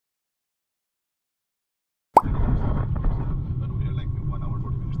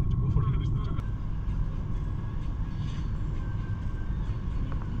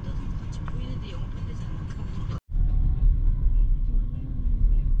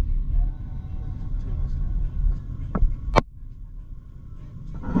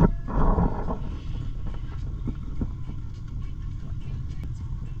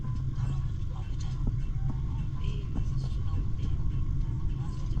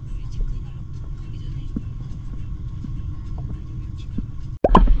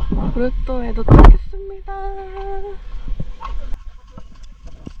무인도에 도착했습니다.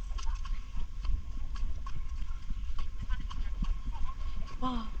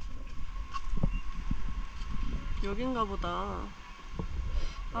 와, 여긴가 보다.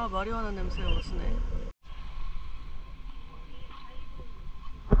 아, 마리화나 냄새가 나시네.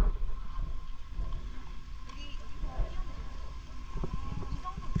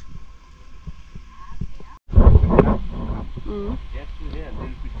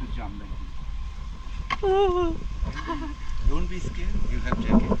 Don't be scared, you have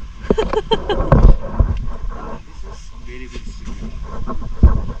jacket. This is very secure.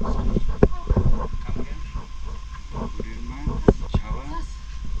 Come here. Put your mind, shower,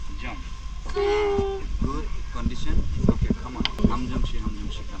 jump. Good condition is okay. Come on. Hamjamshi,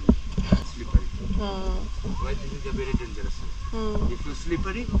 come. Slippery. Why this is very dangerous? If you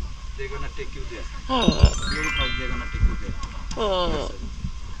slippery, they're gonna take you there. Very fast, they're gonna take you there. Yes,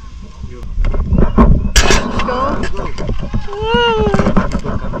 you. Go.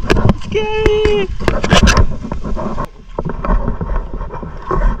 Scary.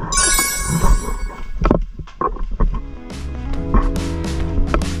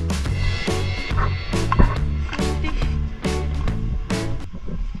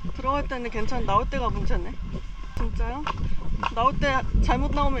 들어갈 때는 괜찮아. 나올 때가 문제네. 진짜요? 나올 때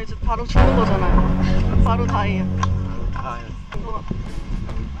잘못 나오면 이제 바로 죽는 거잖아요. 바로 다이야.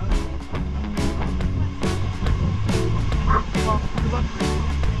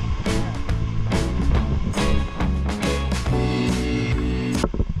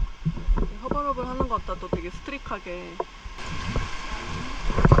 허벌허벌 하는 것 같다. 또 되게 스트릭하게.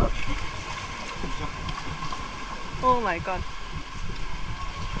 오 마이 갓.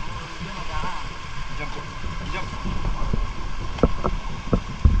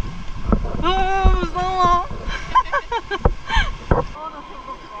 아, 무서워.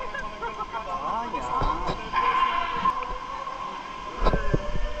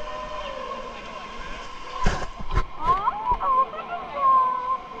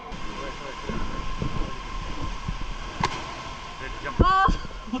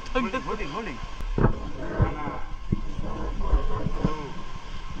 Holding.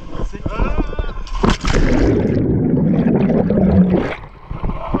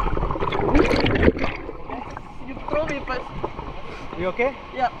 You throw me first. You okay?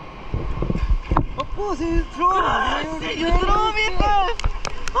 Yeah. Of course, you throw me. You throw me first.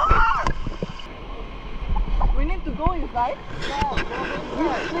 Ah! We need to go inside. Yeah.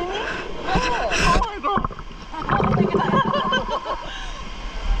 Really? Oh my god.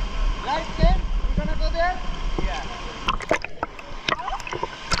 Right there? You gonna go there? Yeah.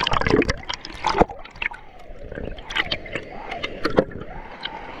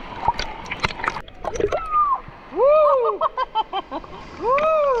 Woo!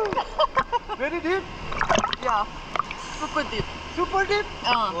 Woo! Very deep? Yeah. Super deep. Super deep?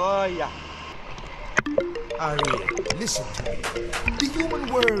 Oh yeah. Ariel, listen to me. The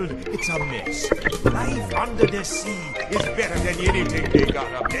human world, it's a mess. Life under the sea is better than anything they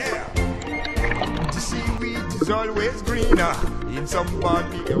got up there. The seaweed is always greener in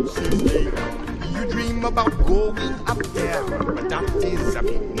somebody else's lake. You dream about going up there, but that is a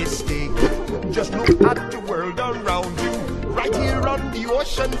big mistake. Just look at the world around you, right here on the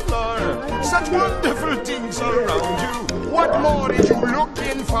ocean floor. Such wonderful things around you. What more is you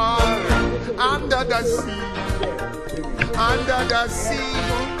looking for? Under the sea, under the sea.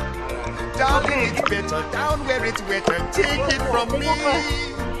 Darling, it's better down where it's wetter. Take it from me.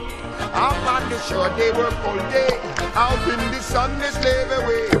 Up on the shore, they work all day. Out in the sun, they slave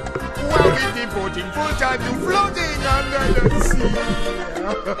away. While we devoting full time to floating under the sea.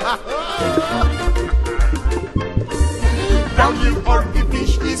 Down here, all the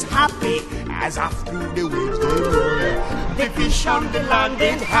fish is happy as after the waves they roll. The fish on the land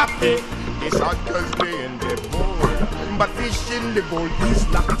ain't happy. They shot 'cause they in the bowl. But fish in the bowl is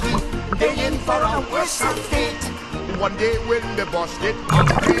lucky. They in for a worse fate. One day when the boss get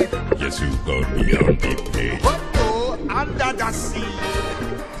hungry, yes, you got me on the page. But go under the sea.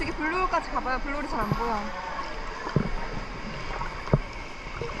 저기 블루홀까지 가봐요. 블루홀이 잘 안 보여.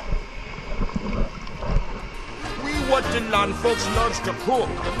 We what the land folks loves to cook.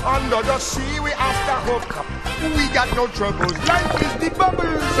 Under the sea we after hook up. We got no troubles. Life is the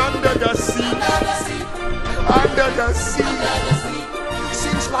bubbles under the sea. Under the sea.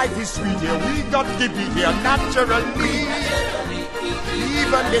 Since life is sweet here, we got to be here naturally.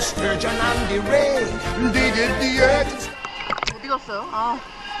 Even the sturgeon and the ray, they did the earth. 어디 갔어요? 아.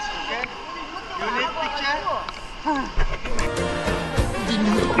 You need picture? The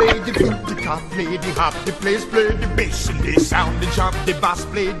play the flute, the top, play the hop, the players play the bass, and they sound the chop, the bass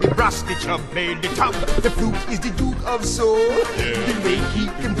play the brass, the chub play the top. The flute is the Duke of Soul. The way he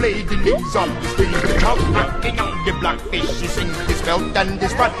can play the leaves on the string, the top rocking on the blackfish, he sings his belt and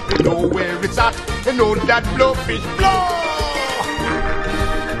his spot. You know where it's at, you know that blowfish blow.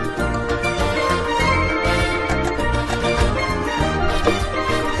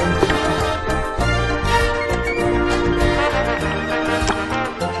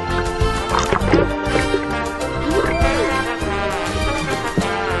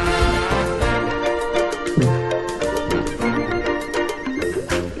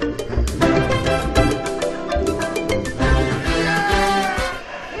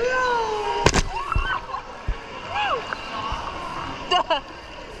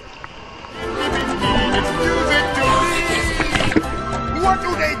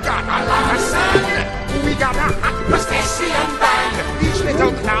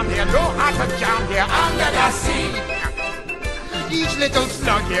 Each little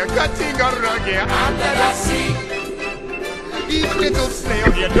slug here, cutting a rug here under the sea. Each little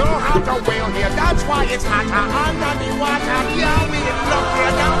snail here know how to whale here. That's why it's hotter under the water. Yeah, we look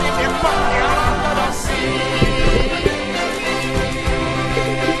here down in the muck here under the sea.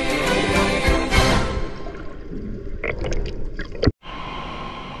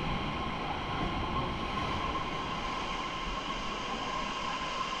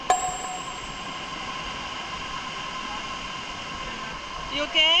 You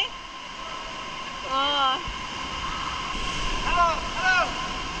okay? Hello, hello.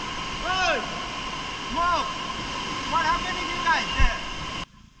 Hey, Mo, what happened to you guys there?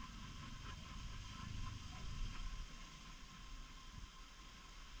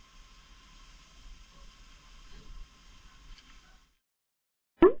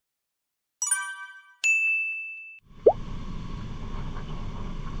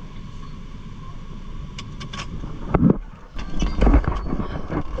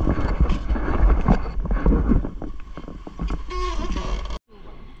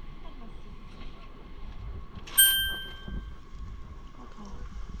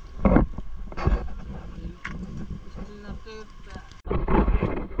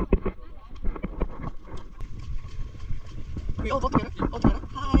 We all go together? All together?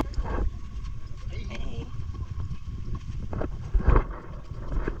 Hi. Hey.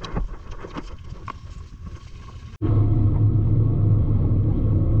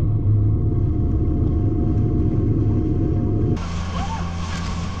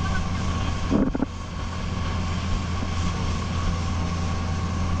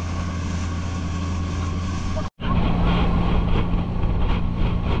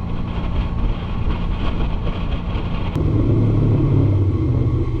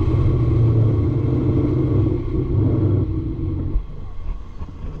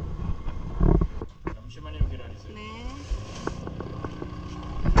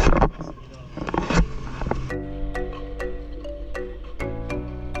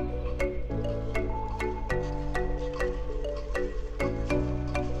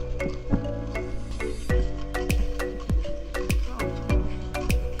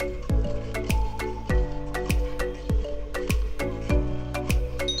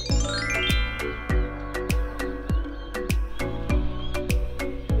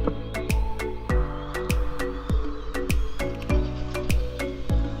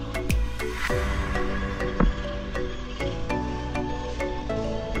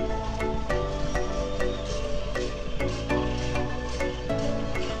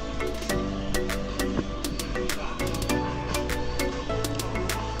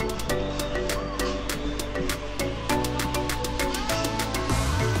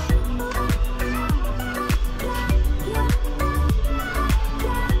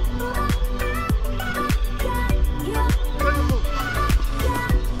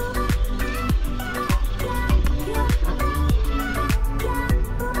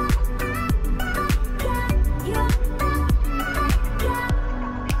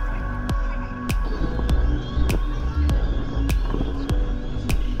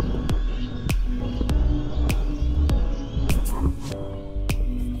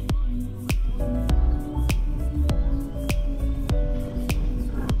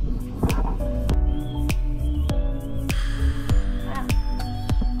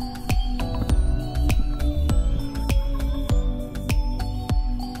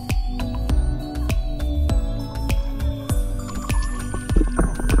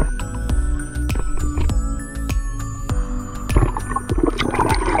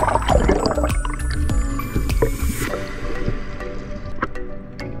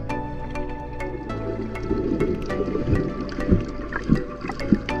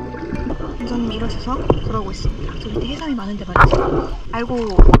 운전님이 이러셔서 돌아오고 있습니다. 저 밑에 해삼이 많은데 말이죠. 알고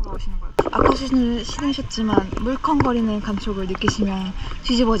돌아오시는 거예요. 아까 신으셨지만 물컹거리는 감촉을 느끼시면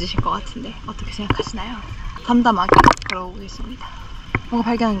뒤집어지실 것 같은데 어떻게 생각하시나요? 담담하게 걸어오고 있습니다. 뭔가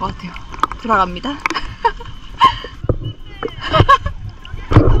발견한 것 같아요. 돌아갑니다.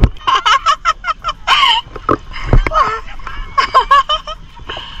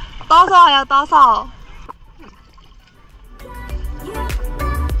 떠서 와요, 떠서.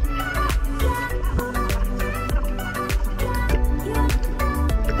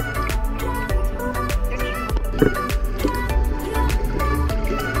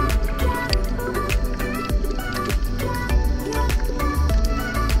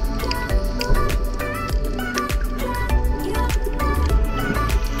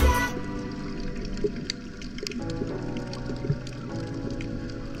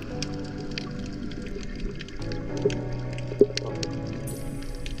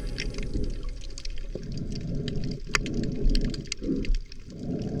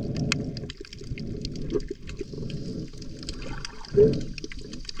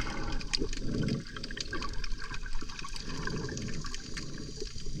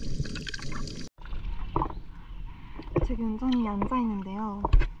 저기 운전이 앉아있는데요.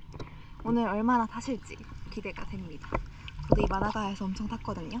 오늘 얼마나 타실지 기대가 됩니다. 저도 이 마나가하에서 엄청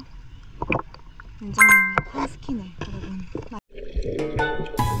탔거든요. 운전님이 한 스킨을 여러분.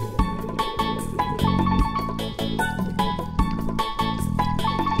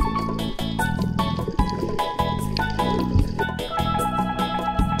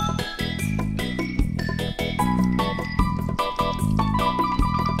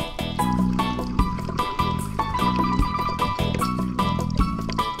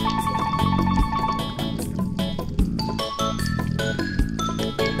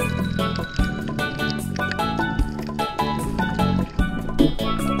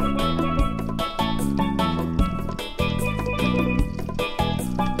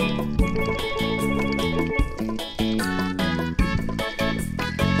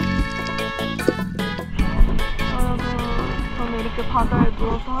 바다에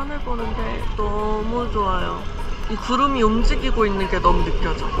누워서 하늘 보는데 너무 좋아요. 이 구름이 움직이고 있는 게 너무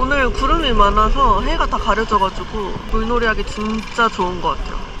느껴져. 오늘 구름이 많아서 해가 다 가려져가지고 물놀이 하기 진짜 좋은 것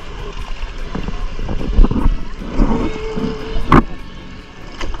같아요.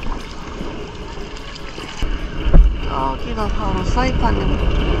 여기가 바로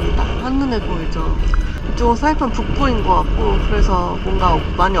사이판입니다. 한눈에 보이죠? 이쪽은 사이판 북부인 것 같고 그래서 뭔가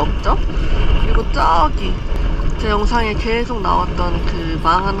많이 없죠? 그리고 저기 제 영상에 계속 나왔던 그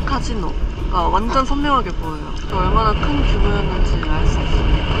망한 카지노가 완전 선명하게 보여요. 얼마나 큰 규모였는지 알 수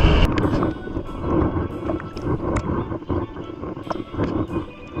있습니다.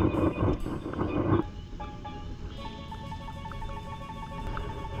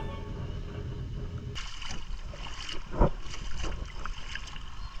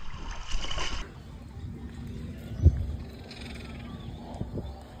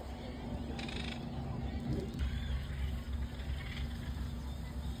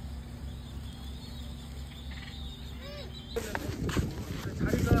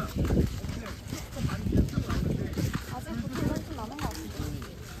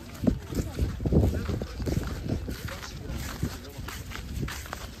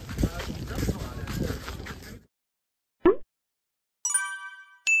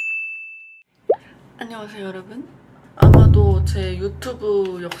 안녕하세요 여러분. 아마도 제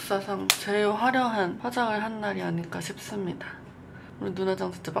유튜브 역사상 제일 화려한 화장을 한 날이 아닐까 싶습니다. 오늘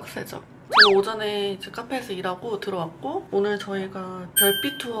눈화장 진짜 빡세죠? 저는 오전에 이제 카페에서 일하고 들어왔고 오늘 저희가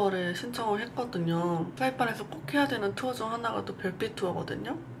별빛 투어를 신청을 했거든요. 사이판에서 꼭 해야 되는 투어 중 하나가 또 별빛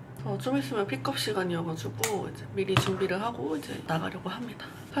투어거든요. 좀 있으면 픽업 시간이어가지고 이제 미리 준비를 하고 이제 나가려고 합니다.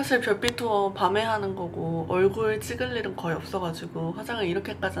 사실 별빛 투어 밤에 하는 거고 얼굴 찍을 일은 거의 없어가지고 화장을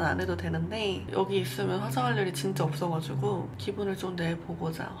이렇게까지는 안 해도 되는데 여기 있으면 화장할 일이 진짜 없어가지고 기분을 좀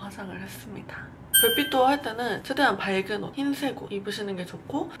내보고자 화장을 했습니다. 별빛 투어 할 때는 최대한 밝은 옷, 흰색 옷 입으시는 게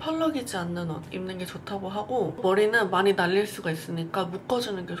좋고 펄럭이지 않는 옷 입는 게 좋다고 하고 머리는 많이 날릴 수가 있으니까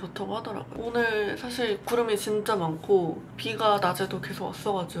묶어주는 게 좋다고 하더라고요. 오늘 사실 구름이 진짜 많고 비가 낮에도 계속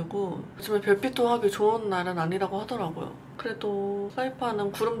왔어가지고 요즘에 별빛 투어 하기 좋은 날은 아니라고 하더라고요. 그래도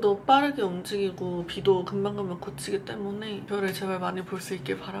사이판은 구름도 빠르게 움직이고 비도 금방금방 그치기 때문에 별을 제발 많이 볼 수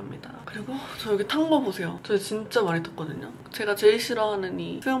있길 바랍니다. 그리고 저 여기 탄 거 보세요. 저 진짜 많이 탔거든요. 제가 제일 싫어하는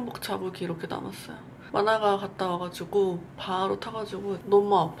이 수영복 자국이 이렇게 남았어요. 마나가하 갔다 와가지고 바로 타가지고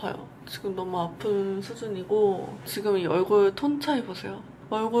너무 아파요. 지금 너무 아픈 수준이고 지금 이 얼굴 톤 차이 보세요.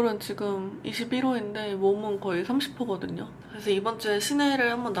 얼굴은 지금 21호인데 몸은 거의 30호거든요. 그래서 이번 주에 시내를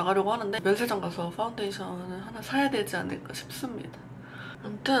한번 나가려고 하는데 면세점 가서 파운데이션을 하나 사야 되지 않을까 싶습니다.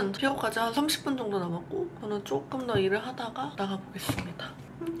 아무튼 피거까지 한 30분 정도 남았고 저는 조금 더 일을 하다가 나가보겠습니다.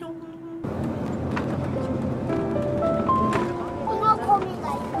 안녕. 거미가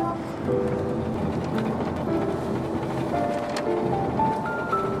있어.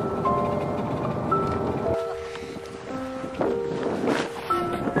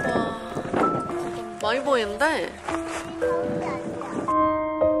 많이 보이는데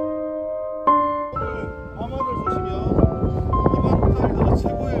밤하늘 보시면 이번 달 들어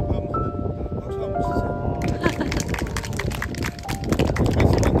최고의 밤하늘입니다. 박수 한번 치세요.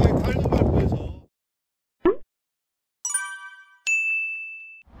 마지막까지 달도 밟고해서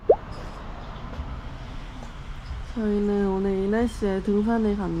저희는 오늘 이 날씨에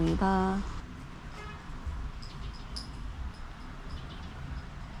등산을 갑니다.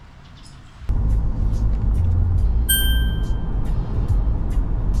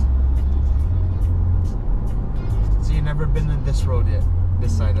 Never been on this road yet,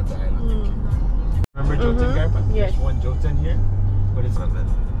 this side of the island. Remember 𝐁𝐮𝐬𝐬? Yes. There's one 𝐁𝐮 here, but it's And then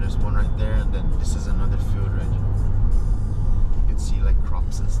there's one right there, and then this is another field right here. You can see like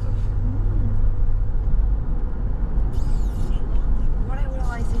crops and stuff. What I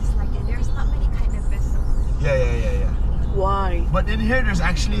realized is like there's not many kind of vegetables. Yeah. Why? But in here, there's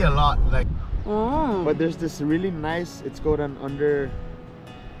actually a lot. Like, but there's this really nice. It's called an under.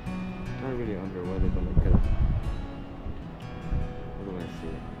 Not really underweather, but like a. How do I say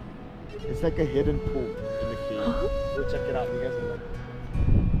it? It's like a hidden pool in the cave. Go check it out. You guys will like it.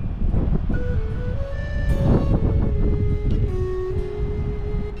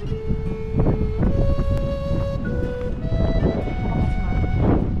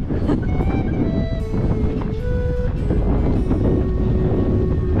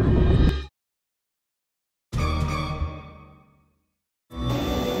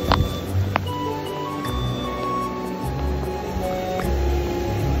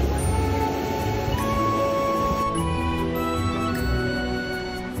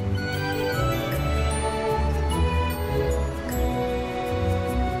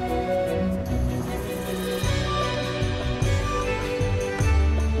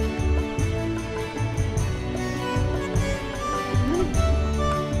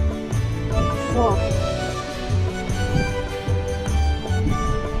 와.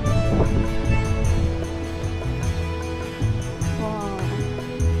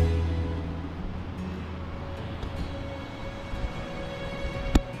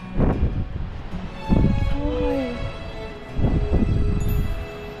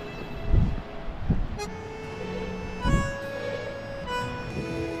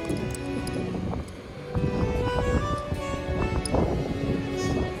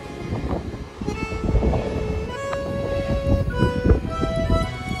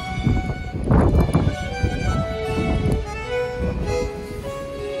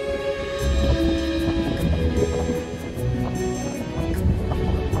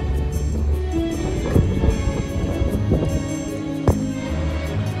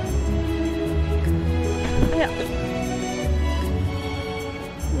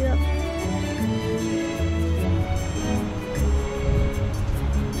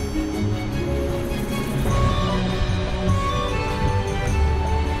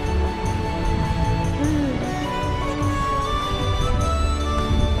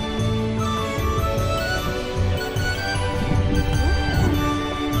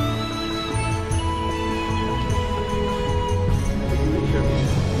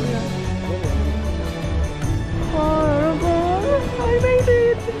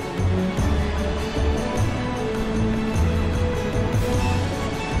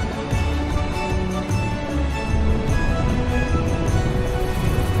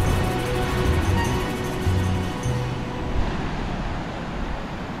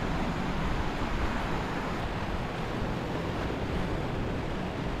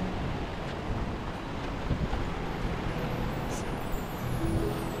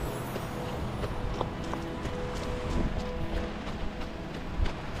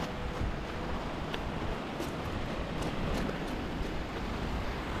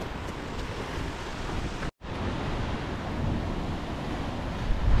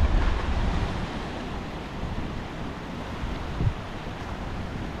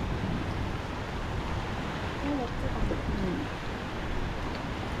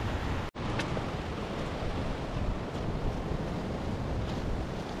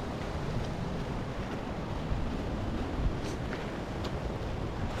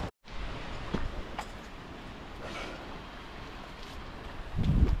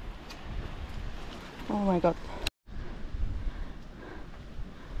 Oh my god.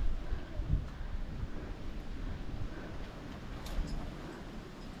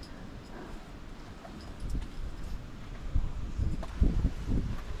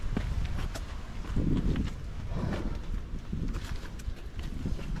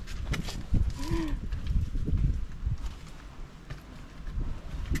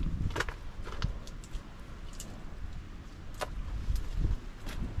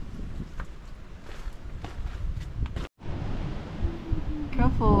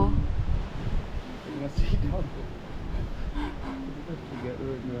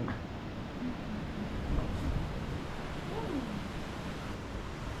 좀